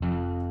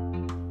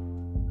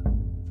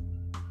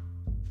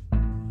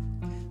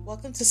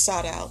Welcome to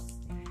Sought Out.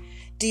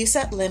 Do you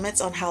set limits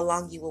on how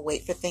long you will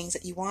wait for things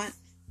that you want?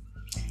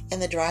 In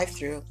the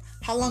drive-thru,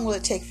 how long will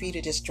it take for you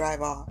to just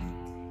drive off?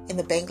 In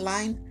the bank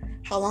line,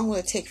 how long will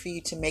it take for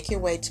you to make your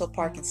way to a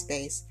parking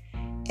space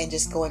and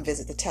just go and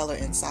visit the teller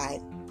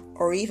inside?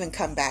 Or even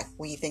come back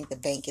when you think the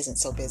bank isn't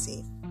so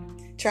busy?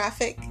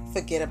 Traffic?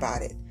 Forget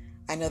about it.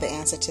 I know the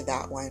answer to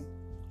that one.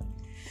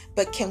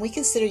 But can we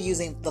consider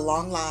using the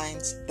long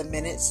lines, the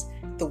minutes,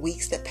 the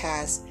weeks that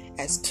pass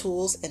as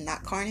tools and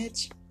not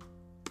carnage?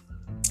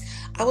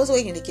 I was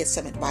waiting to get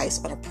some advice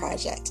on a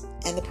project,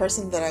 and the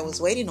person that I was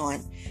waiting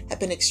on had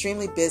been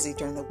extremely busy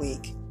during the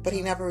week, but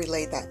he never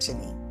relayed that to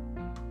me.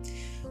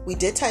 We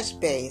did touch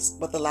base,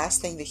 but the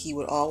last thing that he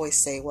would always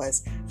say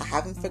was, "I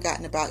haven't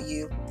forgotten about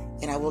you,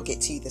 and I will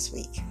get to you this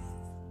week."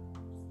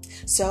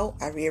 So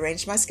I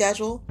rearranged my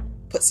schedule,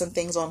 put some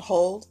things on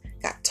hold,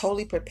 got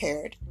totally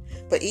prepared,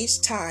 but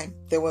each time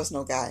there was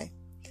no guy.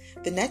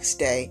 The next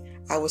day,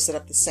 I would set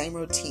up the same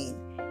routine,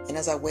 and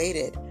as I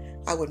waited,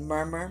 I would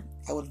murmur,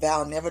 I would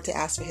vow never to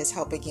ask for his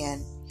help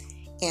again,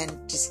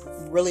 and just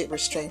really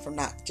refrain from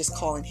not just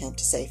calling him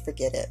to say,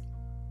 forget it.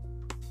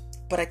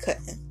 But I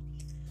couldn't.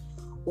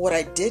 What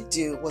I did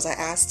do was I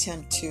asked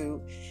him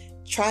to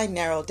try and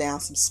narrow down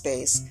some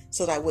space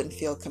so that I wouldn't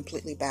feel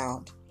completely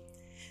bound.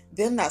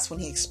 Then that's when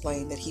he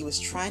explained that he was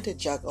trying to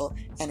juggle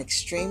an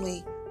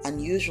extremely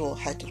unusual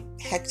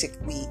hectic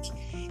week,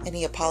 and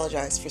he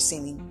apologized for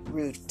seeming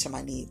rude to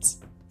my needs.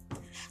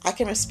 I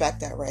can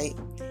respect that, right?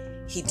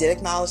 He did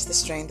acknowledge the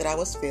strain that I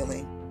was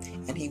feeling,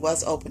 and he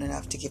was open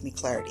enough to give me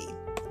clarity.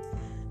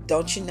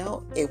 Don't you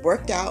know, it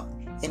worked out,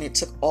 and it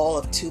took all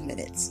of 2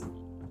 minutes.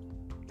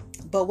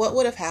 But what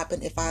would have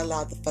happened if I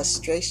allowed the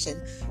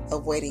frustration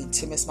of waiting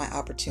to miss my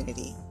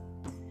opportunity?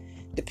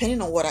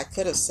 Depending on what I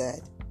could have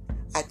said,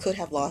 I could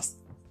have lost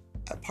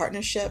a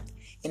partnership,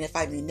 and if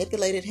I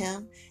manipulated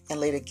him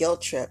and laid a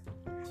guilt trip,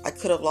 I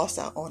could have lost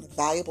out on a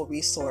valuable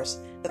resource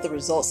that the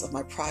results of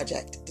my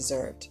project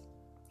deserved.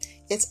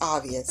 It's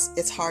obvious,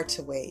 it's hard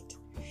to wait.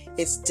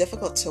 It's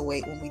difficult to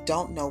wait when we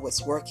don't know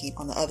what's working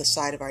on the other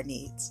side of our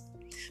needs.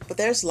 But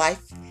there's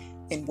life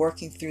in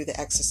working through the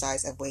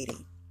exercise of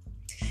waiting.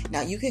 Now,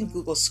 you can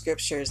Google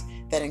scriptures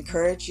that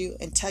encourage you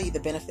and tell you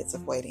the benefits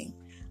of waiting.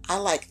 I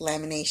like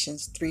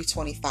Lamentations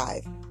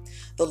 3:25.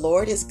 The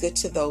Lord is good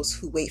to those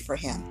who wait for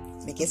him,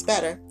 and it gets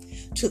better,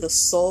 to the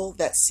soul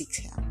that seeks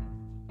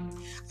him.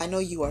 I know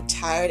you are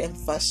tired and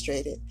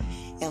frustrated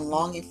and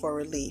longing for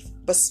relief,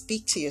 but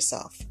speak to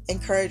yourself,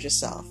 encourage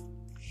yourself.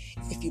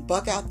 If you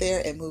buck out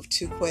there and move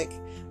too quick,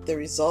 the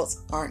results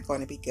aren't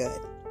going to be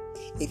good.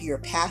 If you're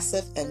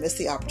passive and miss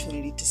the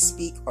opportunity to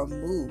speak or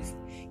move,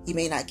 you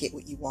may not get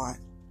what you want.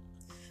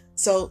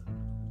 So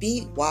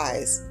be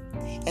wise,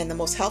 and the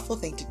most helpful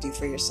thing to do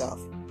for yourself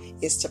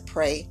is to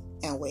pray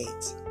and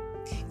wait.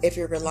 If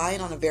you're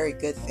relying on a very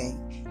good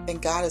thing, then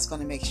God is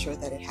going to make sure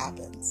that it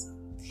happens.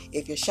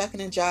 If you're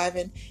shucking and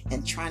jiving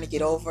and trying to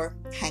get over,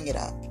 hang it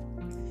up.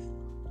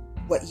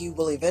 What you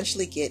will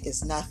eventually get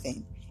is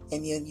nothing,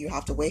 and then you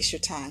have to waste your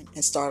time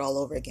and start all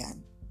over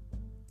again.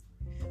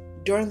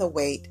 During the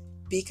wait,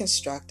 be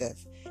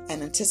constructive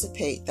and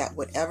anticipate that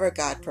whatever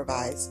God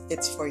provides,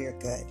 it's for your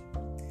good.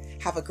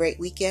 Have a great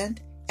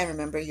weekend, and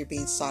remember, you're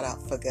being sought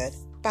out for good.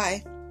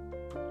 Bye.